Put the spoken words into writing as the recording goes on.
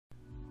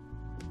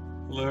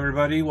Hello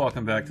everybody,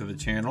 welcome back to the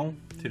channel.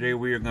 Today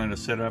we are going to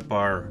set up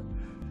our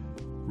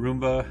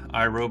Roomba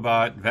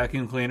iRobot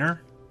vacuum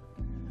cleaner.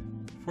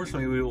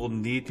 Fortunately, we will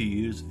need to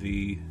use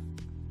the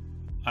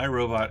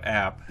iRobot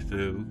app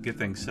to get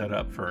things set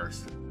up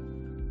first.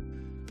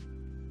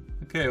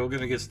 Okay, we're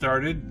going to get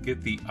started.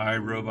 Get the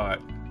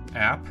iRobot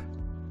app.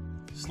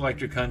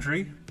 Select your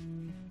country.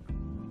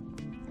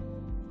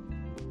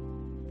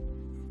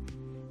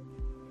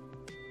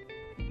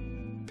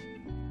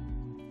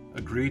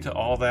 Agree to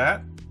all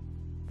that.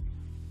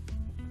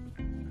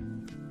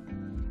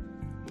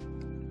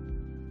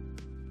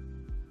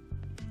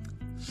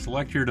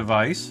 Select your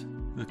device.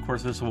 Of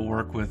course, this will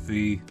work with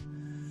the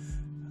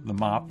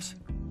mops.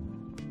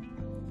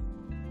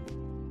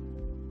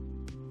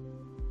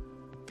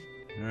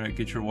 Alright,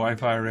 get your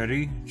Wi-Fi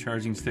ready.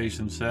 Charging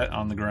station set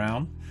on the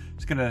ground.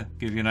 It's going to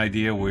give you an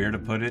idea where to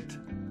put it.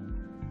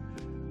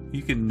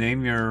 You can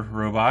name your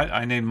robot.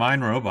 I named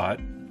mine Robot.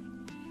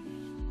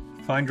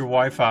 Find your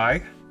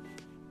Wi-Fi.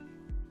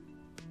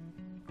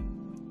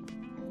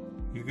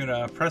 You're going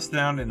to press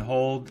down and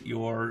hold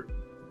your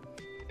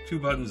two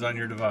buttons on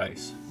your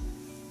device.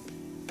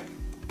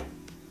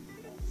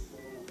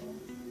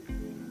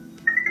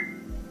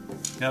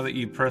 Now that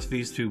you press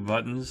these two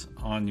buttons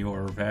on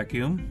your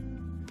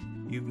vacuum,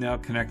 you've now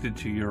connected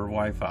to your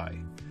Wi-Fi.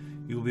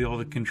 You'll be able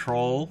to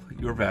control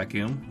your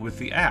vacuum with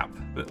the app,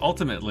 but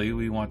ultimately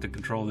we want to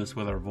control this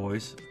with our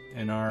voice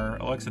and our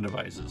Alexa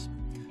devices.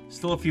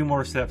 Still a few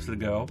more steps to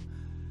go.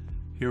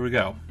 Here we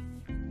go.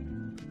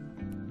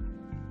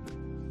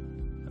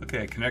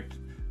 Okay, connect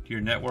to your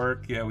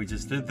network. Yeah, we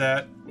just did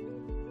that.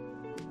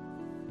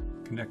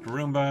 Connect to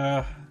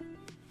Roomba.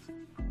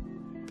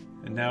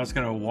 And now it's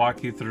going to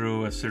walk you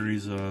through a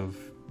series of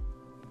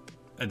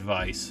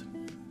advice.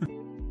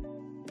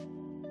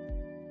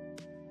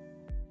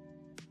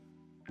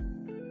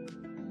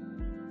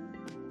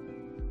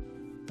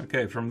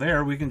 Okay, from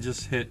there we can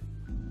just hit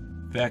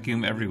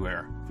vacuum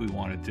everywhere if we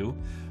wanted to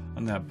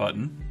on that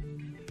button.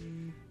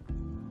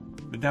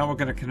 But now we're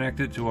going to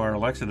connect it to our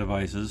Alexa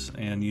devices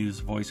and use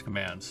voice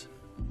commands.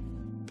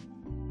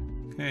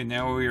 Okay,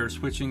 now we are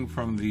switching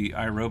from the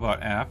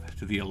iRobot app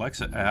to the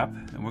Alexa app,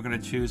 and we're going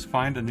to choose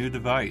Find a New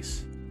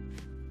Device.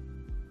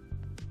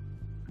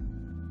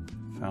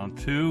 Found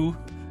two.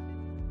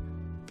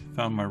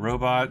 Found my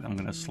robot. I'm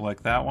going to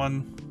select that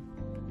one.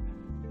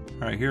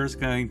 Alright, here it's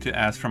going to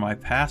ask for my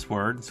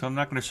password, so I'm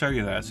not going to show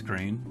you that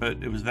screen,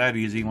 but it was that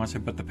easy. Once I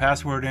put the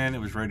password in, it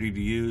was ready to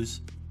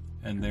use,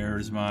 and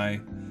there's my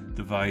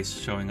device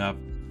showing up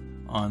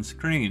on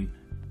screen.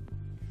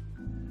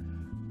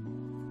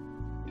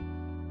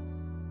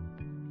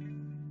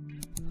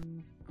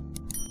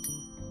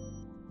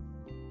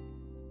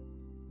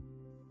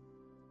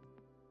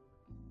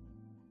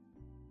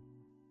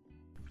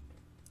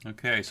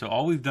 Okay, so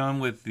all we've done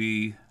with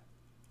the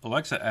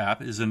Alexa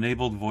app is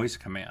enabled voice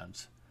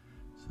commands.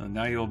 So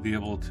now you'll be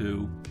able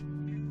to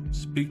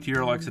speak to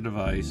your Alexa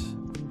device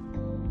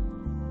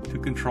to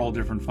control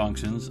different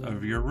functions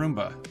of your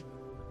Roomba.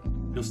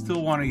 You'll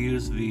still want to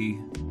use the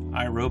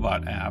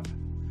iRobot app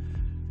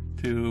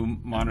to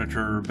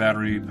monitor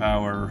battery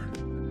power,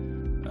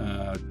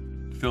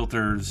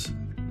 filters,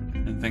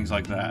 and things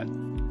like that.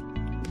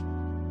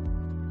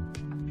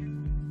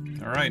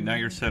 Alright, now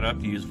you're set up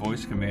to use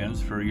voice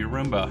commands for your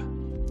Roomba.